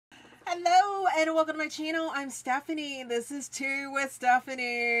Hello and welcome to my channel. I'm Stephanie. This is Tea with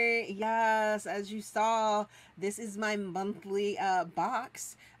Stephanie. Yes, as you saw, this is my monthly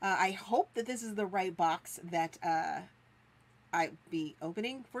box. I hope that this is the right box that I be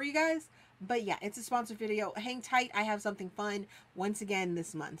opening for you guys. But yeah, it's a sponsored video. Hang tight. I have something fun once again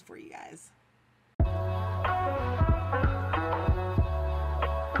this month for you guys.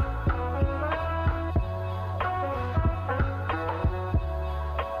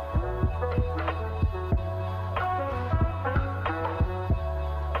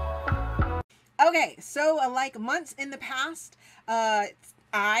 Okay, so like months in the past,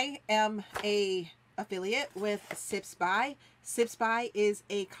 I am a affiliate with Sips By. Sips By is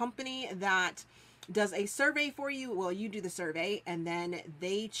a company that does a survey for you. Well, you do the survey, and then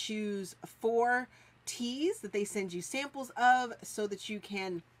they choose 4 teas that they send you samples of so that you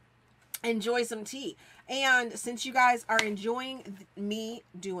can enjoy some tea. And since you guys are enjoying me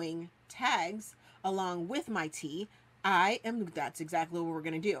doing tags along with my tea, that's exactly what we're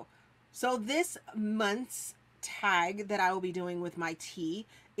going to do. So this month's tag that I will be doing with my tea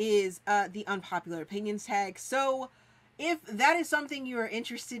is the unpopular opinions tag. So if that is something you are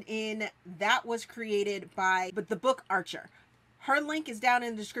interested in, that was created by the book Archer. Her link is down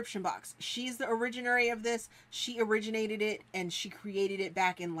in the description box. She's the originator of this. She originated it and she created it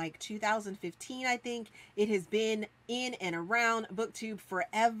back in like 2015, I think. It has been in and around BookTube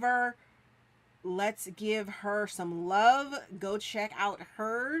forever. Let's give her some love. Go check out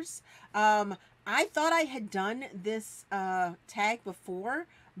hers. I thought I had done this tag before,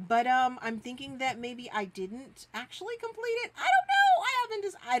 but I'm thinking that maybe I didn't actually complete it. I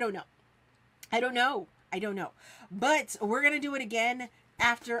don't know. But we're gonna do it again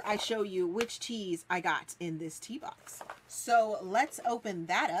after I show you which teas I got in this tea box. So let's open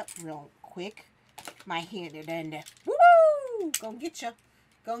that up real quick. My hand and woo! Gonna get you.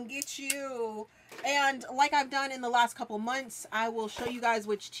 Gonna get you. And like I've done in the last couple months, I will show you guys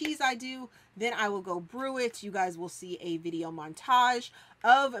which teas I do. Then I will go brew it. You guys will see a video montage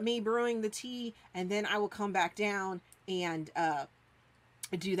of me brewing the tea. And then I will come back down and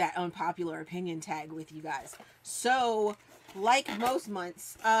do that unpopular opinion tag with you guys. So like most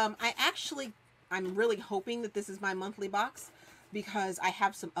months, I'm really hoping that this is my monthly box because I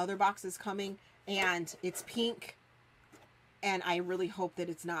have some other boxes coming and it's pink. And I really hope that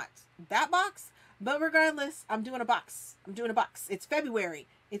it's not that box. But regardless, I'm doing a box. It's February.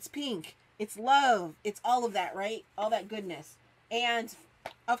 It's pink. It's love. It's all of that, right? All that goodness. And,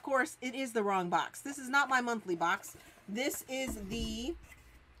 of course, it is the wrong box. This is not my monthly box. This is the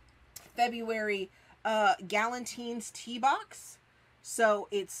February Galentine's tea box. So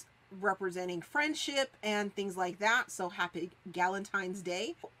it's representing friendship and things like that. So happy Galentine's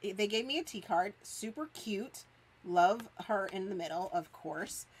Day. They gave me a tea card. Super cute. Love her in the middle, of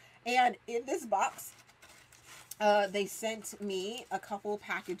course. And in this box, they sent me a couple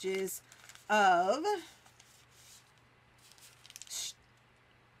packages of...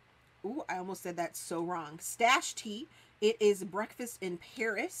 Ooh, I almost said that so wrong. Stash tea. It is Breakfast in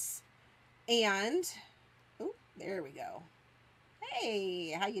Paris. And... Ooh, there we go. Hey,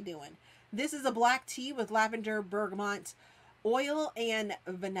 how you doing? This is a black tea with lavender, bergamot, oil and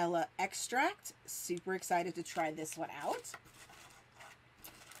vanilla extract. Super excited to try this one out.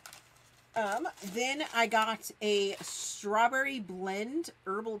 Then I got a strawberry blend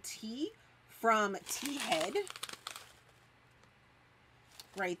herbal tea from Tea Head.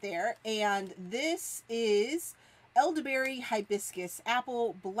 Right there. And this is elderberry, hibiscus,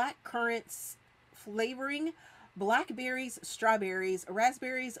 apple, black currants flavoring, blackberries, strawberries,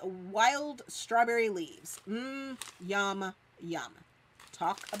 raspberries, wild strawberry leaves. Yum. Yum.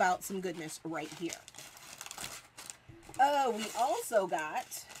 Talk about some goodness right here. We also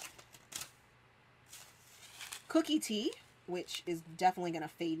got cookie tea, which is definitely going to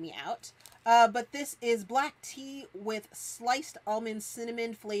fade me out. But this is black tea with sliced almond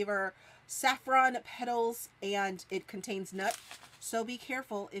cinnamon flavor, saffron petals, and it contains nut. So be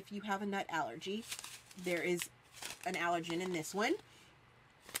careful if you have a nut allergy. There is an allergen in this one.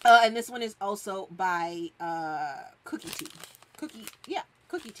 And this one is also by Cookie Tea.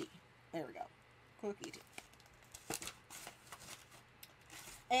 Cookie Tea. There we go. Cookie Tea.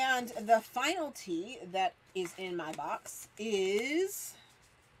 And the final tea that is in my box is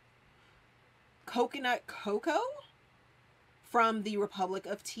Coconut Cocoa from the Republic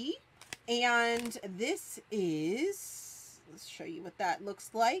of Tea. And this is, let's show you what that looks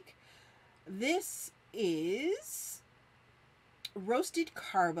like. This is roasted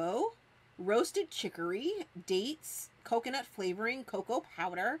carbo, roasted chicory, dates, coconut flavoring, cocoa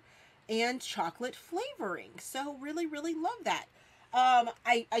powder, and chocolate flavoring. So really, really love that.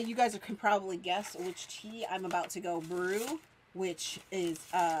 You guys can probably guess which tea I'm about to go brew, which is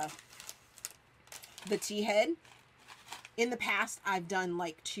the tea head. In the past, I've done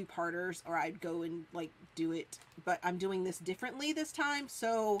like 2-parters, or I'd go and like do it, but I'm doing this differently this time,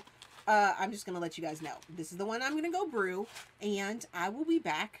 so I'm just gonna let you guys know. This is the one I'm gonna go brew, and I will be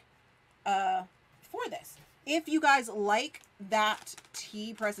back for this. If you guys like that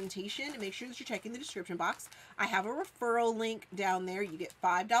tea presentation, make sure that you're checking the description box. I have a referral link down there. You get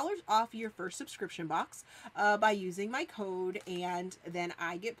 $5 off your first subscription box by using my code, and then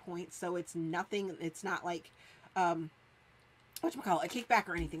I get points. So it's nothing, it's not like, whatchamacallit, a kickback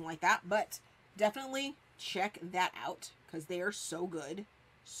or anything like that. But definitely check that out because they are so good.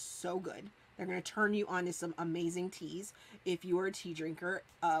 So good. They're going to turn you on to some amazing teas if you are a tea drinker,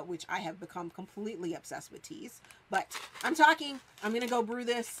 which I have become completely obsessed with teas. But I'm going to go brew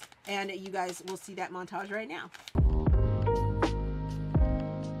this, and you guys will see that montage right now.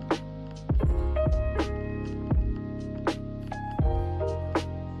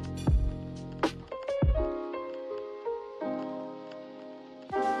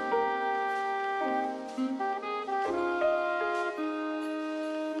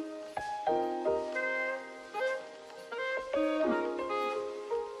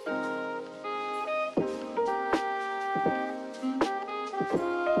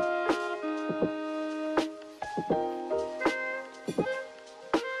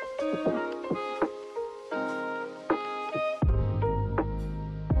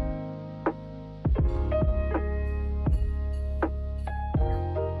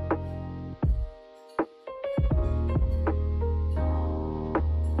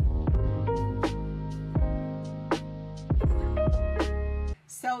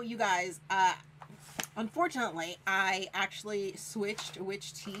 So you guys, unfortunately, I actually switched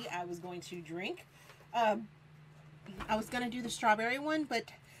which tea I was going to drink. I was going to do the strawberry one,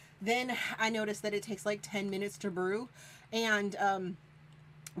 but then I noticed that it takes like 10 minutes to brew. And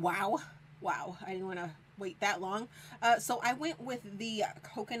wow, I didn't want to wait that long. So I went with the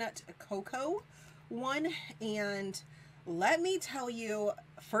coconut cocoa one. And let me tell you,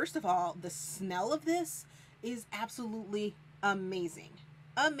 first of all, the smell of this is absolutely amazing.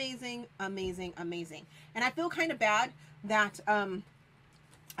 Amazing. And I feel kind of bad that I'm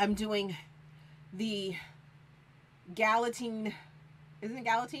doing the Galatine, isn't it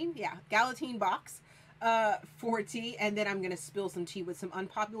Galatine? Yeah, Galatine box for tea, and then I'm gonna spill some tea with some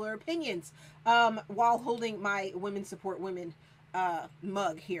unpopular opinions while holding my Women Support Women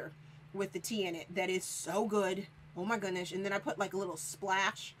mug here with the tea in it that is so good. Oh my goodness. And then I put like a little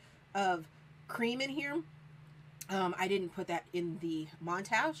splash of cream in here. I didn't put that in the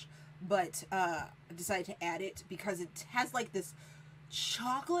montage, but I decided to add it because it has like this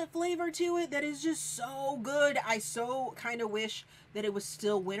chocolate flavor to it that is just so good. I so kind of wish that it was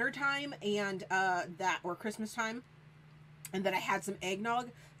still winter time and or Christmas time, and that I had some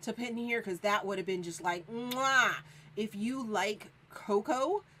eggnog to put in here, because that would have been just like mwah. If you like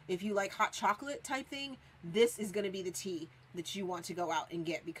cocoa, if you like hot chocolate type thing, this is going to be the tea that you want to go out and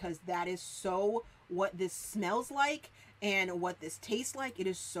get, because that is so what this smells like and what this tastes like. It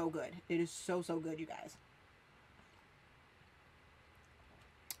is so good. It is so good, you guys.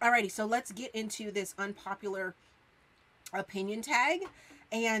 Alrighty, so let's get into this unpopular opinion tag.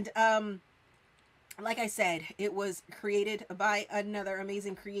 And like I said, it was created by another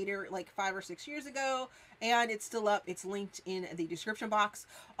amazing creator like 5 or 6 years ago, and it's still up. It's linked in the description box.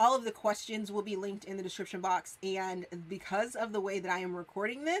 All of the questions will be linked in the description box, and because of the way that I am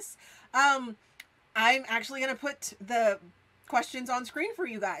recording this, I'm actually going to put the questions on screen for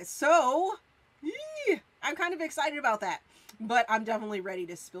you guys. So, I'm kind of excited about that, but I'm definitely ready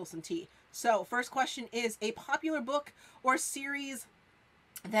to spill some tea. So, first question is a popular book or series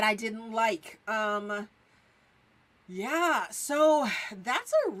that I didn't like. Yeah, so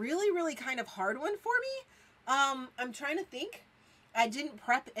that's a really kind of hard one for me. I'm trying to think. I didn't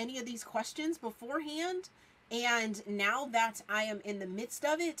prep any of these questions beforehand, and now that I am in the midst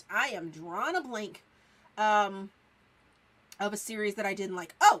of it, I am drawing a blank of a series that I didn't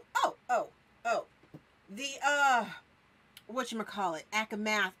like. Oh. The whatchamacallit,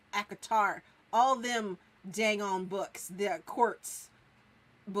 Akamath, Akatar, all them dang on books, the Quartz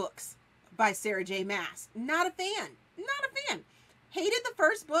books by Sarah J. Maas. Not a fan. Hated the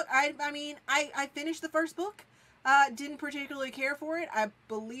first book. I mean, I finished the first book. Didn't particularly care for it. I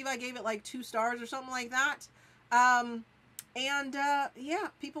believe I gave it like 2 stars or something like that. Yeah,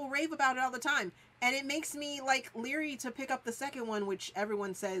 people rave about it all the time. And it makes me like leery to pick up the second one, which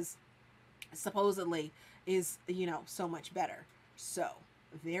everyone says supposedly is, you know, so much better. So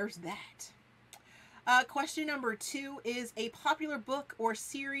there's that. Question number 2 is a popular book or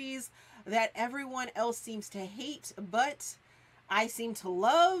series that everyone else seems to hate, but I seem to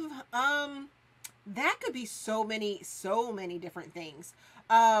love. That could be so many different things.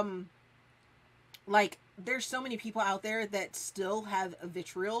 Like, there's so many people out there that still have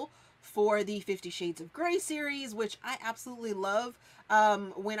vitriol for the 50 Shades of Grey series, which I absolutely love.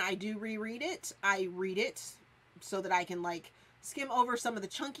 When I do reread it, I read it so that I can, like, skim over some of the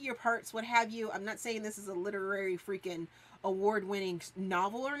chunkier parts, what have you. I'm not saying this is a literary freaking award-winning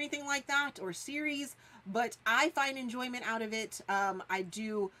novel or anything like that, or series, but I find enjoyment out of it. I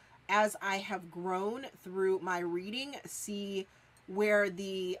do, as I have grown through my reading, see where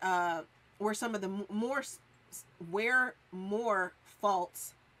the where some of the more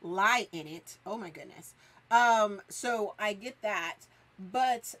faults lie in it. Oh my goodness. So I get that,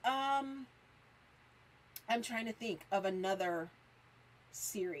 but I'm trying to think of another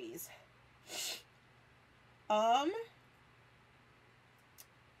series. I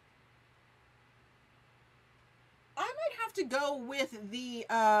might have to go with the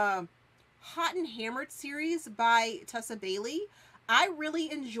Hot and Hammered series by Tessa Bailey. I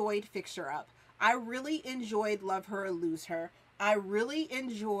really enjoyed Fix Her Up. I really enjoyed Love Her or Lose Her. I really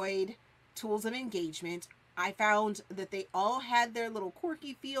enjoyed Tools of Engagement. I found that they all had their little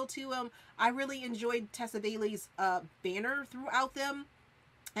quirky feel to them. I really enjoyed Tessa Bailey's banner throughout them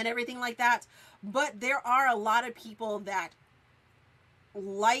and everything like that. But there are a lot of people that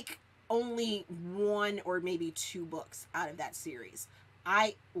like only one or maybe two books out of that series.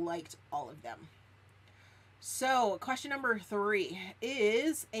 I liked all of them. So, question number 3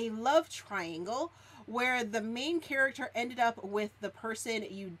 is a love triangle where the main character ended up with the person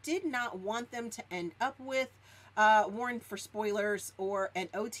you did not want them to end up with. Warn for spoilers, or an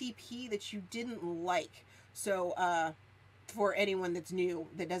OTP that you didn't like. So, for anyone that's new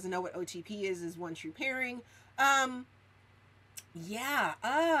that doesn't know what OTP is one true pairing.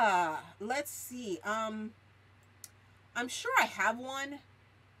 Yeah, let's see. I'm sure I have one.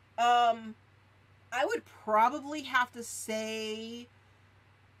 I would probably have to say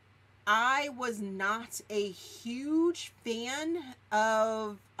I was not a huge fan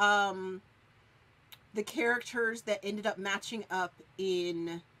of the characters that ended up matching up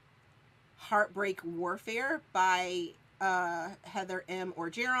in Heartbreak Warfare by Heather M.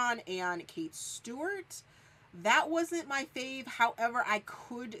 Orgeron and Kate Stewart. That wasn't my fave. However, I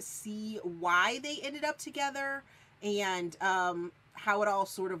could see why they ended up together and how it all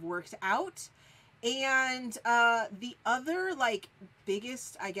sort of worked out. And the other, like,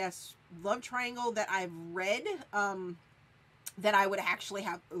 biggest, I guess, love triangle that I've read that I would actually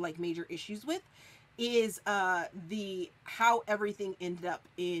have, like, major issues with is the How Everything Ended Up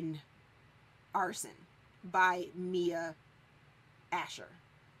in Arson by Mia Asher.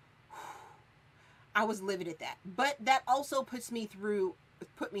 I was livid at that. But that also put me through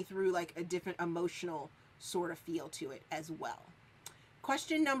like a different emotional sort of feel to it as well.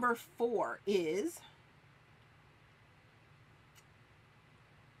 Question number 4 is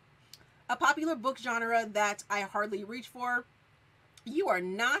a popular book genre that I hardly reach for. You are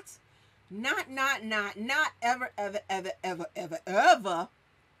not ever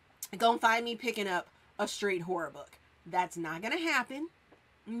gonna find me picking up a straight horror book. That's not gonna happen.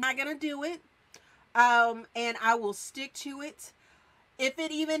 I'm not gonna do it. And I will stick to it if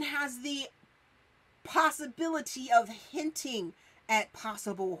it even has the possibility of hinting at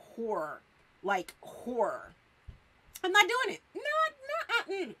possible horror, like horror. I'm not doing it.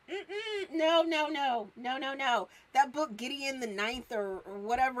 No. That book, Gideon the Ninth, or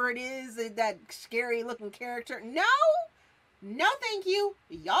whatever it is, that scary looking character. No, thank you.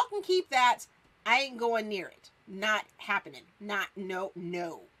 Y'all can keep that. I ain't going near it. Not happening.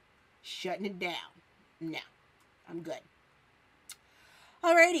 No. Shutting it down. No, I'm good.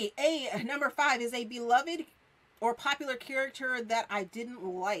 Alrighty, number 5 is a beloved or popular character that I didn't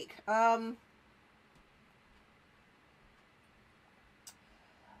like.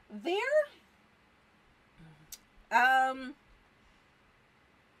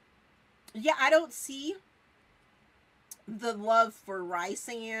 Yeah, I don't see the love for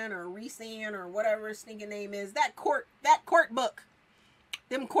Rhysand or whatever his stinking name is. That court book.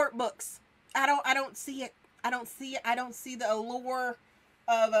 Them court books. I don't see it. I don't see the allure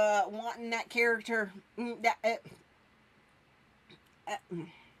of wanting that character.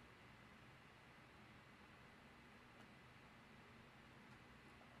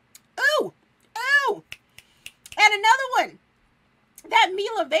 Oh! And another one. That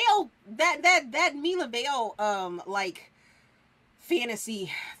Mila Vale, that Mila Vale, like,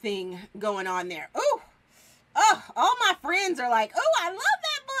 fantasy thing going on there. Oh, all my friends are like, oh, I love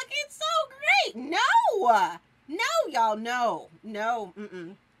that book. It's so right. No. No, y'all. No. No.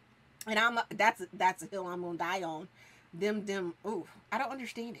 Mm-mm. And that's a hill I'm gonna die on. Ooh, I don't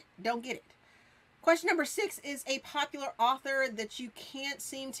understand it. Don't get it. Question number 6 is a popular author that you can't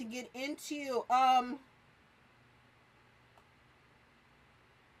seem to get into.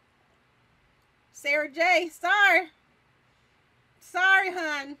 Sarah J. Sorry,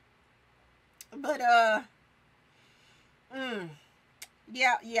 hun. But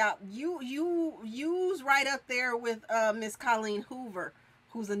yeah, you's right up there with Miss Colleen Hoover,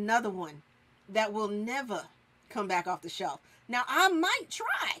 who's another one that will never come back off the shelf. Now I might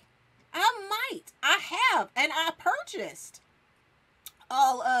try. I have, and I purchased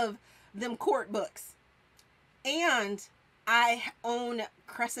all of them court books, and I own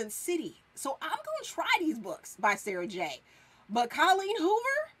Crescent City, so I'm gonna try these books by Sarah J. But Colleen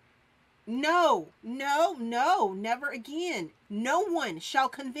Hoover, no, never again. No one shall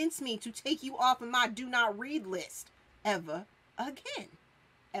convince me to take you off of my do not read list ever again.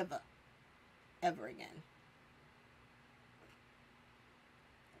 Ever again.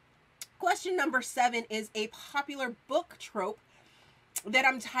 Question number 7 is a popular book trope that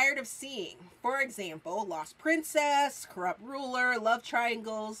I'm tired of seeing. For example, Lost Princess, Corrupt Ruler, Love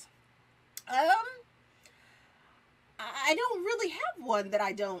Triangles. I don't really have one that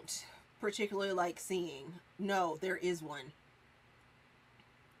I don't particularly like seeing. No, there is one.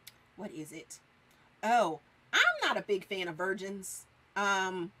 What is it? Oh, I'm not a big fan of virgins.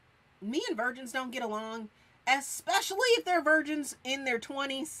 Me and virgins don't get along, especially if they're virgins in their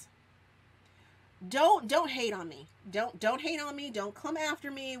 20s. Don't hate on me. Don't hate on me. Don't come after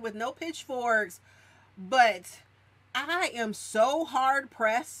me with no pitchforks. But I am so hard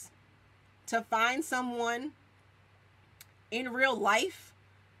pressed to find someone in real life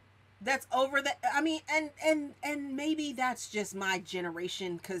that's over the, I mean, and maybe that's just my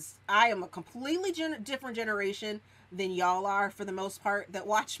generation, because I am a completely different generation than y'all are for the most part that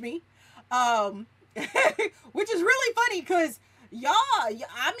watch me, which is really funny, because y'all,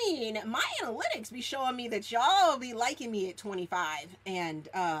 I mean, my analytics be showing me that y'all be liking me at 25, and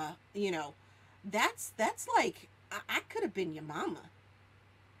you know, that's like, I could have been your mama.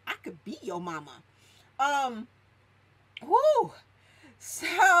 I could be your mama. Whoo.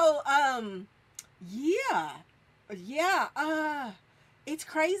 So, yeah, it's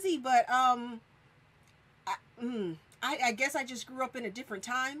crazy, but, I guess I just grew up in a different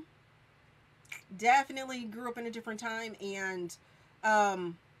time. Definitely grew up in a different time, and,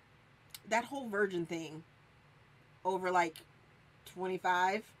 that whole virgin thing over, like,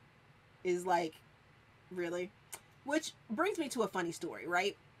 25 is, like, really? Which brings me to a funny story,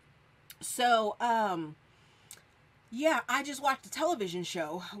 right? So, yeah, I just watched a television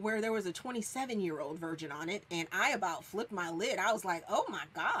show where there was a 27-year-old virgin on it, and I about flipped my lid. I was like, oh my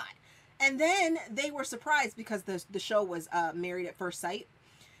God. And then they were surprised because the show was Married at First Sight.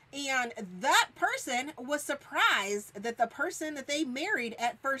 And that person was surprised that the person that they married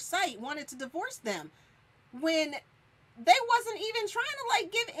at first sight wanted to divorce them, when they wasn't even trying to, like,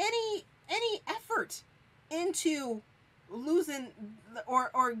 give any effort into losing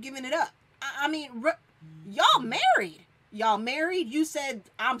or giving it up. I mean, y'all married. You said,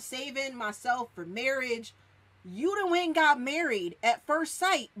 I'm saving myself for marriage. You done went and got married at first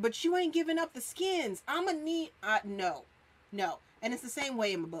sight, but you ain't giving up the skins. I'ma need, no. And it's the same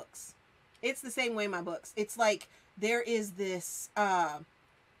way in my books. It's like there is this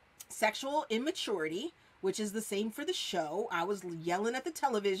sexual immaturity, which is the same for the show. I was yelling at the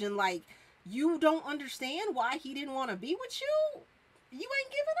television like, you don't understand why he didn't want to be with you? You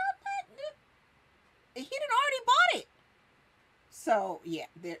ain't giving up that? He done already bought it. So, yeah,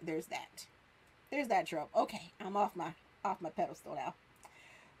 there's that. There's that trope. Okay, I'm off my pedestal now.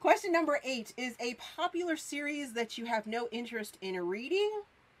 Question number 8 is a popular series that you have no interest in reading.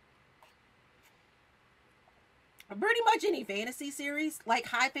 Pretty much any fantasy series, like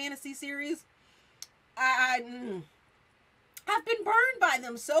high fantasy series. I've been burned by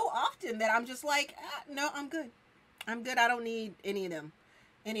them so often that I'm just like, no, I'm good. I don't need any of them.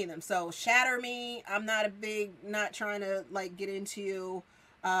 So Shatter Me, I'm not trying to, like, get into.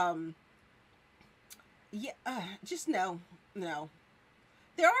 Just no.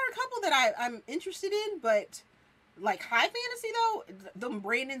 There are a couple that I'm interested in, but like high fantasy though, the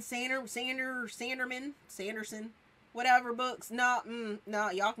Brandon Sanderson, whatever books, no,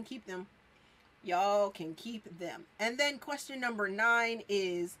 y'all can keep them. And then question number 9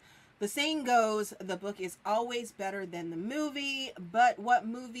 is, the saying goes, the book is always better than the movie, but what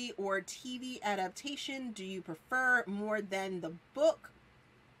movie or TV adaptation do you prefer more than the book?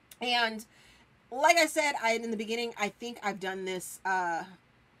 And like I said, in the beginning, I think I've done this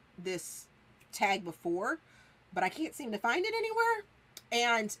tag before, but I can't seem to find it anywhere.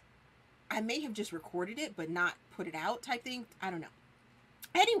 And I may have just recorded it, but not put it out type thing. I don't know.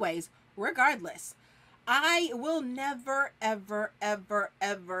 Anyways, regardless, I will never, ever, ever,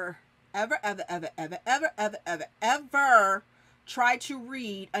 ever, ever, ever, ever, ever, ever, ever, ever, ever try to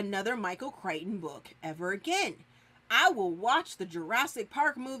read another Michael Crichton book ever again. I will watch the Jurassic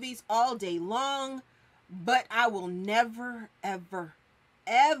Park movies all day long, but I will never, ever,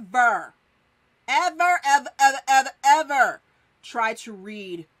 ever, ever, ever, ever, ever, ever try to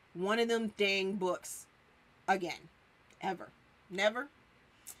read one of them dang books again. Ever. Never.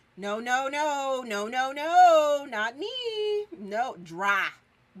 No, no, no, no, no, no, not me. No, dry.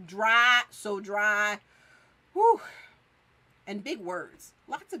 Dry, so dry. Whew. And big words.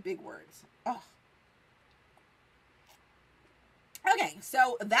 Lots of big words. Oh. Okay,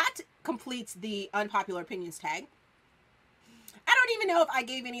 so that completes the unpopular opinions tag. I don't even know if I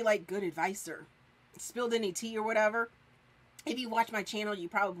gave any, like, good advice or spilled any tea or whatever. If you watch my channel, you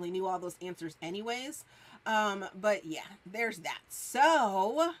probably knew all those answers anyways. But yeah, there's that.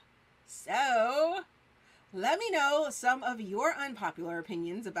 So, let me know some of your unpopular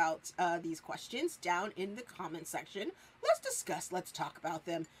opinions about these questions down in the comment section. Let's discuss, let's talk about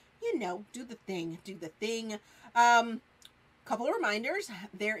them. You know, do the thing, do the thing. Couple of reminders,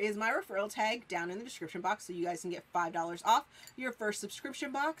 there is my referral tag down in the description box, so you guys can get $5 off your first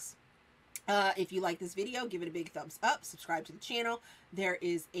subscription box. If you like this video, give it a big thumbs up, subscribe to the channel. There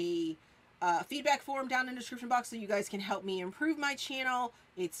is a feedback form down in the description box so you guys can help me improve my channel.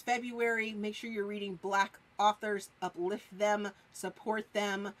 It's February. Make sure you're reading Black authors, uplift them, support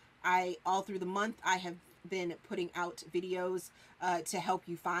them. All through the month, I have been putting out videos to help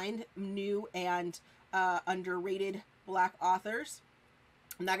you find new and underrated Black authors.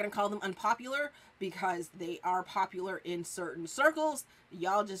 I'm not going to call them unpopular because they are popular in certain circles.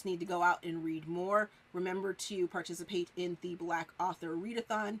 Y'all just need to go out and read more. Remember to participate in the Black Author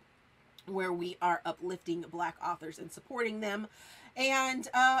Readathon, where we are uplifting Black authors and supporting them. And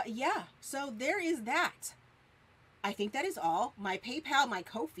yeah, so there is that. I think that is all. My PayPal, my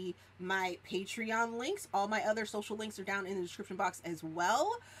Ko-fi, my Patreon links, all my other social links are down in the description box as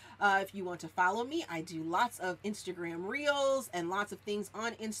well. If you want to follow me, I do lots of Instagram reels and lots of things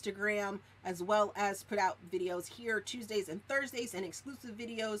on Instagram, as well as put out videos here Tuesdays and Thursdays and exclusive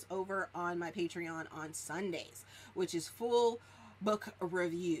videos over on my Patreon on Sundays, which is full book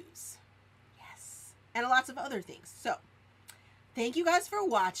reviews. Yes. And lots of other things. So, thank you guys for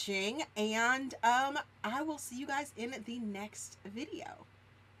watching, and I will see you guys in the next video.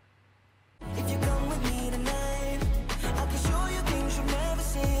 If you